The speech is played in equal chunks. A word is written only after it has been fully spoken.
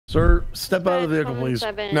Sir, step out of the vehicle, please.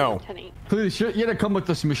 No. Please, you gotta come with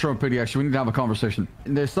us, Mr. O'Pity. Actually, we need to have a conversation.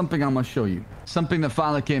 There's something I'm gonna show you. Something that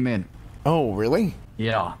finally came in. Oh, really?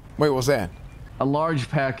 Yeah. Wait, what's that? A large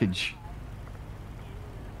package.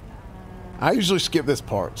 I usually skip this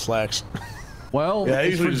part, Slacks. Well, yeah,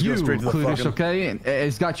 it's for you, Cletus, fucking... okay? And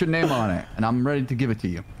it's got your name on it, and I'm ready to give it to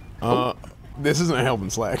you. This isn't helping,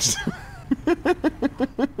 Slacks.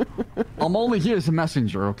 I'm only here as a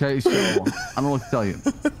messenger, okay? So, I don't know what to tell you.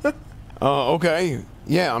 Okay.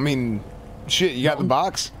 Yeah, I mean, shit, you got the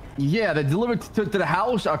box? Yeah, they delivered to the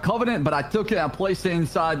house, our Covenant, but I took it and placed it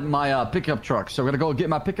inside my pickup truck. So we're gonna go get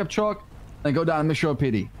my pickup truck and go down to Mr.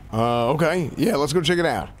 O'Pity. Okay. Yeah, let's go check it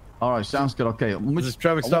out. All right, sounds good. Okay. Is this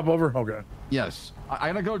traffic stop over? Okay. Yes. I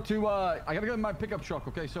gotta go to I gotta go to my pickup truck.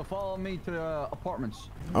 Okay, so follow me to the apartments.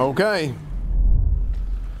 Okay.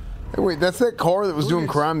 Hey, wait, that's that car that was doing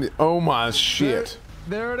crime. Oh my shit.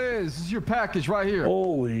 There it is. This is your package right here.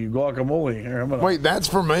 Holy guacamole! Here, I'm gonna... Wait, that's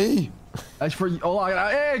for me. That's for you. Oh,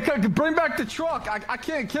 hey, bring back the truck. I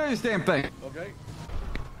can't carry this damn thing. Okay.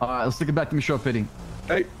 All right, let's take it back to Mr. O'Pity.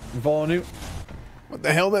 Hey, I'm following you. What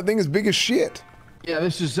the hell? That thing is big as shit. Yeah,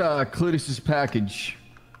 this is Cletus's package.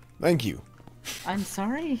 Thank you. I'm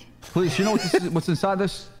sorry. Please, you know what this is, what's inside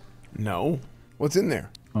this? No. What's in there?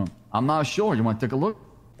 I'm not sure. You want to take a look?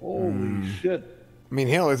 Holy shit. I mean,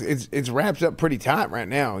 hell, it's wrapped up pretty tight right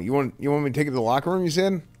now. You want me to take it to the locker room, you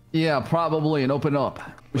said? Yeah, probably, and open it up.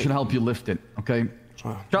 We should help you lift it, okay?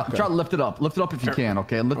 Try to lift it up. Lift it up if you can,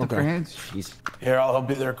 okay? Lift up your hands. Jeez. Here, I'll help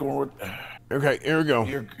you there, Cornwood. Okay, here we go.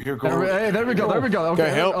 Here, Cornwood. Hey, there we go. Okay,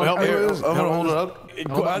 help me with this. I'm gonna hold it up.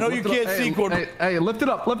 I know you can't see, Cornwood. Hey, lift it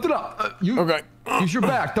up. Okay. Use your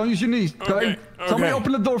back. Don't use your knees, okay? Somebody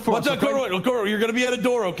open the door for us. Watch out, Cornwood. You're gonna be at a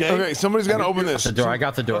door, okay? Okay, somebody's got to open this. The door. I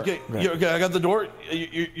got the door. Okay, I got the door.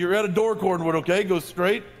 You're at a door, Cornwood, okay? Go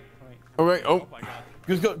straight. Okay, oh.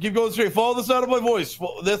 Just keep going straight. Follow the sound of my voice.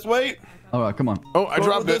 This way. All right, come on. Oh, I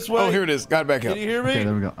dropped it. Oh, here it is. Got it back up. Can you hear me? Okay,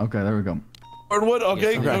 there we go. Okay, there we go. Cornwood,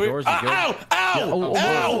 okay. Yes, Ow! Hold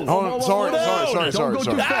on. Sorry.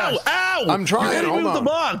 Ow! I'm trying. Hold on. The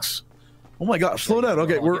box. Oh my God! Slow down.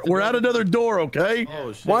 Okay, we're at another door. Okay.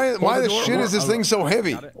 Oh, shit. Why the shit is this thing so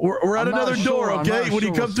heavy? We're at another door. Okay. When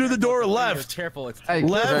you come through the door, left. Careful. It's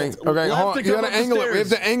Left. Okay. Hold on. You gotta up the angle it. We have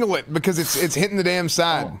stairs. to angle it because it's hitting the damn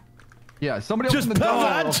side. Yeah, somebody Just open the door,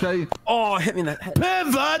 pivot. okay? Oh, hit me in the head.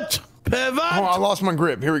 Pivot. Oh, I lost my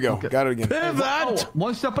grip. Here we go. Okay. Got it again. Pivot.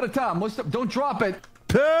 One step at a time. One step. Don't drop it.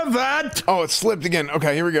 Pivot. Oh, it slipped again.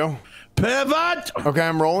 Okay, here we go. Pivot. Okay,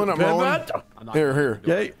 I'm rolling. Pivot. Here.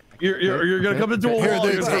 Okay. You're gonna come into a wall.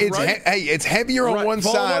 Here, Right. it's heavier on one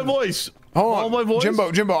Follow side. my voice. Hold Follow on, my voice.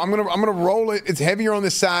 Jimbo. I'm gonna roll it. It's heavier on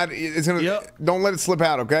this side. It's gonna. Yep. Don't let it slip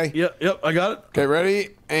out. Okay. Yep. I got it. Okay, ready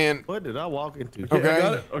and. What did I walk into? Okay. I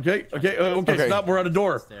got it. Okay. Stop. We're at a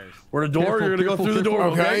door. We're at a door. Careful, You're gonna go through the door.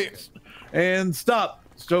 Okay. And stop.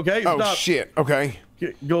 Okay. Oh Stop. shit. Okay.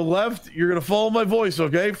 Go left. You're gonna follow my voice.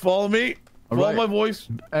 Okay. Follow me. Follow my voice.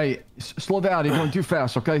 Hey, slow down. You're going too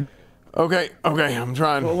fast, okay? Okay. I'm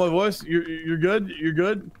trying. Follow my voice. You're good. You're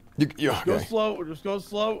good. Go Go slow. Just go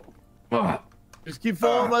slow. Just keep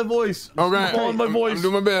following my voice. Just Okay. keep following my voice. I'm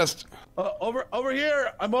doing my best. Over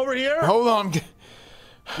here. I'm over here. Hold on.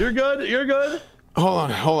 You're good. You're good.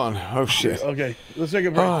 Hold on. Oh shit. Okay. Let's take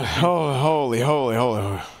a break. Oh, holy. Oh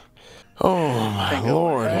my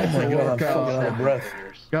lord. Oh my God, I'm fucking out of breath.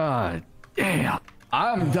 God damn.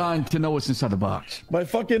 I'm dying to know what's inside the box. My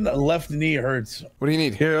fucking left knee hurts. What do you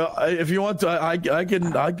need? Here, if you want to, I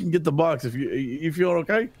can get the box if you feel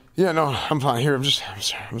okay. Yeah, no, I'm fine. Here, I'm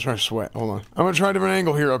starting to sweat. Hold on. I'm gonna try a different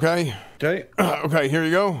angle here. Okay. Okay. Okay. Here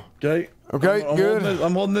you go. Okay. Okay. Good.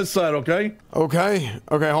 I'm holding this side. Okay. Okay.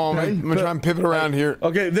 Hold on. Okay. I'm gonna try and pivot around here.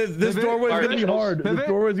 Okay. This doorway is gonna be hard. This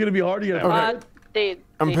doorway is gonna be hard. You gotta Okay.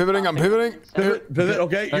 I'm pivoting. pivot.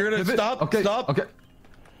 Okay. You're gonna Pivot. stop. Okay. Stop. Okay.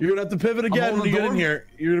 You're gonna have to pivot again when holding you the get in door. here.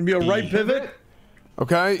 You're gonna be a right pivot.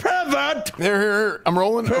 Okay. Pivot. Here. I'm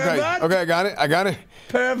rolling. Okay. Pivot. Okay. I got it.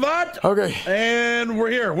 Pivot. Okay. And we're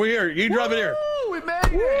here. You can drive it here. Ooh, we made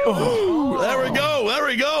it. There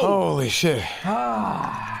we go. Holy shit.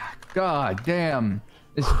 God damn.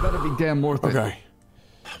 This better be damn worth it. Okay.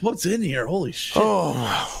 What's in here? Holy shit. Oh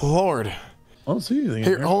my lord. I don't see anything.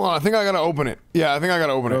 Here, hold on. I think I gotta open it. Yeah, I think I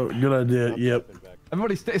gotta open Oh, it. good idea. Yep.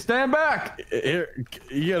 Everybody stand back. Here,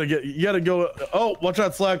 you gotta go. Oh, watch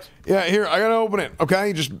out, Slacks. Yeah, here, I gotta open it.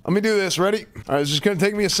 Okay, just let me do this. Ready? All right, it's just gonna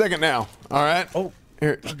take me a second now. All right. Oh,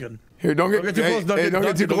 here. good. Here, don't get too close. Don't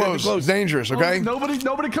get too close. It's dangerous. Okay.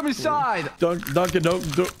 Nobody come inside. Duncan, don't.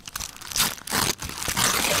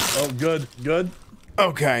 Oh, good.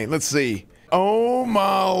 Okay, let's see. Oh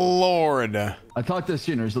my lord. I talked to the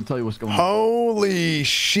seniors. They'll tell you what's going on. Holy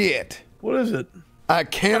shit. What is it? I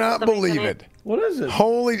cannot believe it. What is it?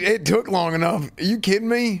 Holy, it took long enough. Are you kidding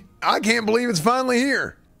me? I can't believe it's finally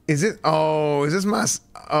here. Is it? Oh, is this my?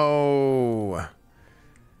 Oh.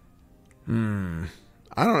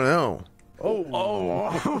 I don't know. Oh.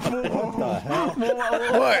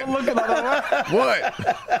 What?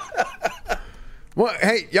 What?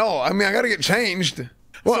 Hey, y'all. I mean, I gotta get changed.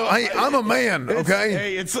 Well, hey, I'm a man, okay?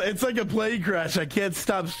 Hey, it's like a plane crash. I can't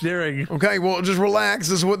stop staring. Okay, well, just relax.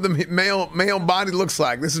 This is what the male body looks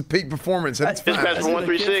like. This is peak performance. That's fine. I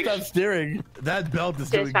can't stop staring. That belt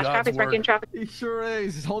is doing God's work. He sure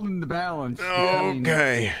is. He's holding the balance.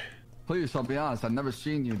 Okay. Please, I'll be honest. I've never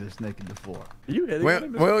seen you this naked before. Are you hitting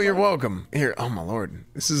him? Well, you're welcome. Here, oh my lord.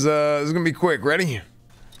 This is gonna be quick. Ready?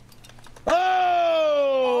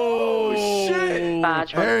 Oh shit!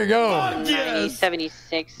 There you go. Yes.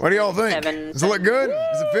 76. What do y'all think? Does it look good?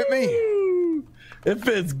 Does it fit me? It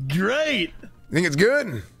fits great. Think it's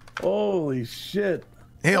good? Holy shit!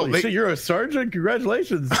 Hell, Holy shit! You're a sergeant.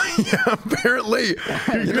 Congratulations. Yeah, apparently.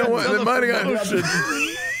 You know what? They might have got.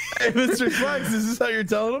 Hey, Mr. Flex, is this how you're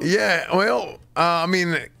telling him? Yeah. Well, I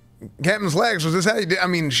mean, Captain Slacks, was this how you did? I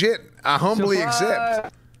mean, shit. I humbly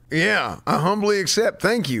accept. Yeah, I humbly accept.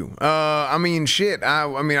 Thank you. I mean, shit.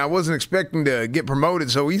 I mean, I wasn't expecting to get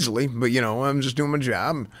promoted so easily, but you know, I'm just doing my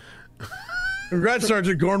job. Congrats,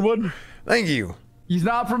 Sergeant Cornwood. Thank you. He's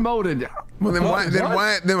not promoted. Well, then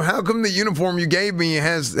then how come the uniform you gave me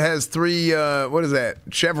has 3 what is that?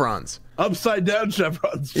 Chevrons. Upside down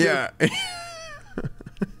chevrons. Yeah.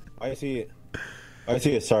 I see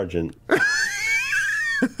a sergeant.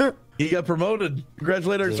 He got promoted.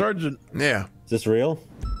 Congratulations, Sergeant. Yeah. Is this real?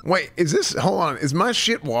 Wait, is this? Hold on. Is my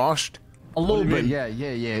shit washed? A little bit. Yeah.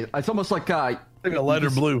 It's almost like Like a lighter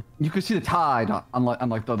blue. You can see the tide on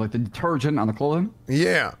the detergent on the clothing.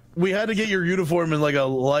 Yeah. We had to get your uniform in like a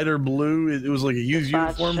lighter blue. It was like a used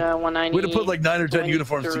uniform. We had to put like 9 or 10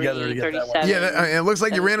 uniforms together to get that one. Yeah, it looks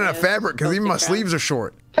like you ran out of fabric because even my sleeves are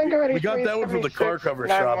short. We got that one from the car cover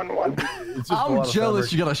shop. I'm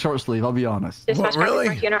jealous you got a short sleeve. I'll be honest. What, really?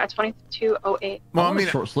 At 2208. Well, I mean,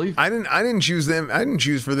 short sleeve. I didn't choose them. I didn't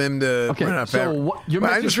choose for them to run out of fabric. So you're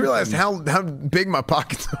I just realized how big my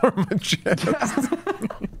pockets are on my chest. Why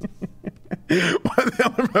the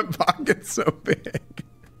hell are my pockets so big?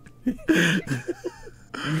 You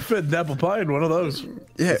fit an apple pie in one of those.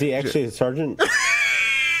 Yeah. Is he actually a sergeant?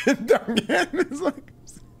 It's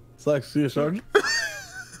like, see a sergeant?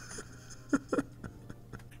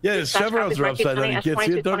 Yeah, his chevrons are upside down. You can't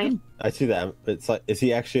see it, Duncan? I see that. It's like, is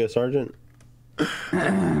he actually a sergeant?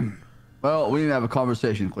 Well, we need to have a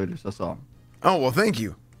conversation, Cletus. That's all. Oh, well, thank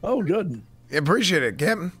you. Oh, good. Appreciate it,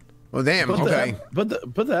 Captain. Well, damn. Okay. Put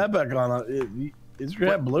the hat back on. Is your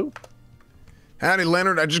hat blue? Howdy,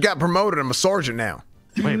 Leonard. I just got promoted. I'm a sergeant now.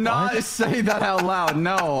 Do not say that out loud.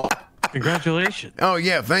 No. Congratulations. Oh,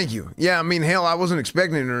 yeah, thank you. Yeah, I mean, hell, I wasn't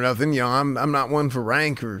expecting it or nothing. You know, I'm not one for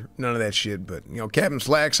rank or none of that shit. But, you know, Captain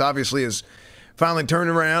Slacks obviously has finally turned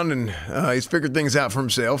around and he's figured things out for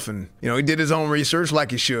himself. And, you know, he did his own research like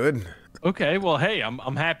he should. Okay, well, hey, I'm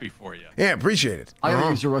happy for you. Yeah, appreciate it. I gotta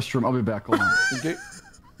use your restroom. I'll be back. Hold on. Okay.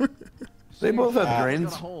 They both have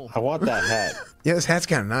grains. I want that hat. Yeah, this hat's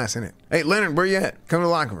kind of nice, isn't it? Hey, Leonard, where you at? Come to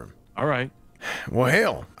the locker room. All right. Well,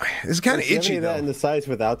 hell, this is kind of Do you have itchy, any of that though. in the size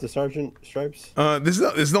without the sergeant stripes? This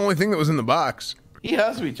is the only thing that was in the box. He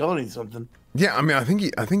has to be telling you something. Yeah, I mean, I think he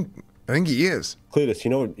is. Cletus, you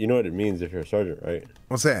know what it means if you're a sergeant, right?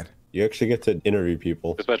 What's that? You actually get to interview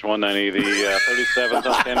people. Dispatch 190, the 37th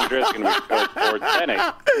on San Andreas is going to be reported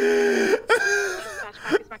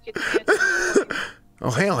for 10 Oh,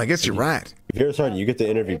 hell, I guess you're right. If you're a sergeant, you get to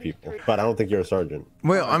interview people, but I don't think you're a sergeant.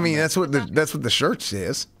 Well, I mean, that's what the shirt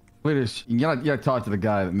says. Cletus, you gotta talk to the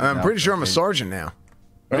guy. I'm pretty sure I'm a sergeant now.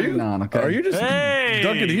 Are you? Okay. Are you just? Hey,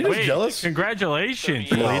 Duncan, are you just jealous? Congratulations,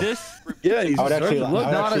 Cletus. Yeah, he's I would a actually- sergeant. Look, I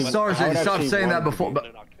would Not a actually- sergeant. I would Stop actually saying that want him before. to be-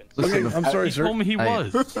 But okay, I'm sorry, He sir. told me he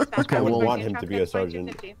was. I would want him to be a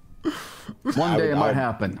sergeant. One day it might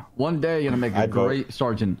happen. One day you're gonna make a I'd vote. great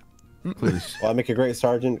sergeant. Please. Will I make a great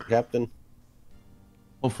sergeant, Captain?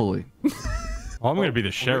 Hopefully. Well, I'm going to be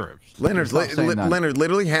the sheriff. Leonard, Stop saying that. Leonard,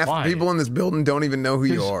 literally half Why? the people in this building don't even know who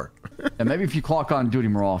you are. And maybe if you clock on duty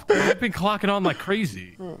more often. I've been clocking on like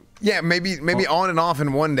crazy. Yeah, maybe on and off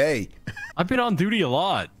in one day. I've been on duty a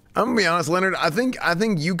lot. I'm gonna be honest, Leonard. I think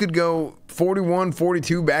you could go 41,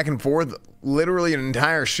 42 back and forth, literally an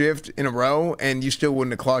entire shift in a row, and you still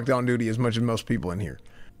wouldn't have clocked on duty as much as most people in here.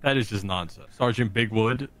 That is just nonsense. Sergeant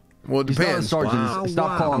Bigwood. Well, it He's not a depends. sergeant.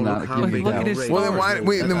 Stop calling that. Look at his Well,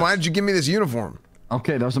 then why did you give me this uniform?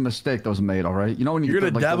 Okay, that was a mistake that was made, all right? You know when You're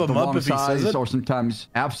get gonna dab the him up wrong if he says size, it? or sometimes,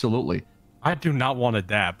 absolutely. I do not want to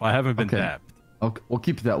dab. I haven't been dabbed. Okay, we'll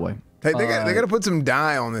keep it that way. Hey, they got to put some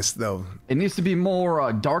dye on this though. It needs to be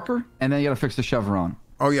more darker, and then you got to fix the chevron.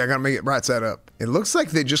 Oh yeah, I got to make it right side up. It looks like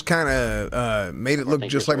they just kind of made it look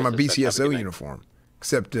just like my BCSO uniform,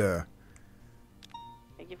 except Thank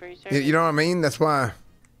you for your service. you know what I mean? That's why.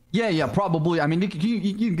 Yeah, probably. I mean, you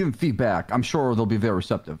can give them feedback. I'm sure they'll be very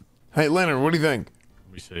receptive. Hey, Leonard, what do you think?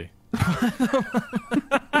 Let me see.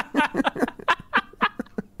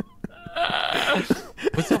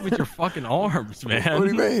 What's up with your fucking arms, man? What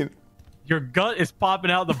do you mean? Your gut is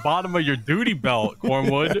popping out the bottom of your duty belt,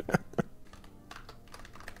 Cornwood.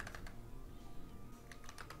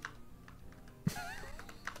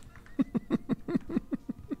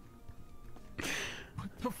 What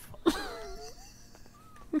the fuck?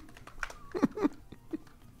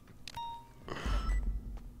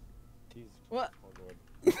 What?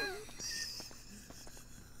 What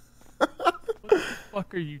the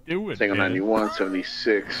fuck are you doing? Single 91,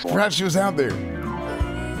 76. Perhaps she was out there.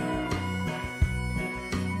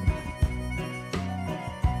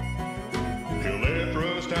 Till they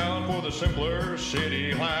thrust down for the simpler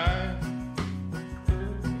city life.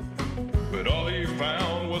 But all he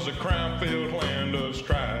found was a crime-filled land.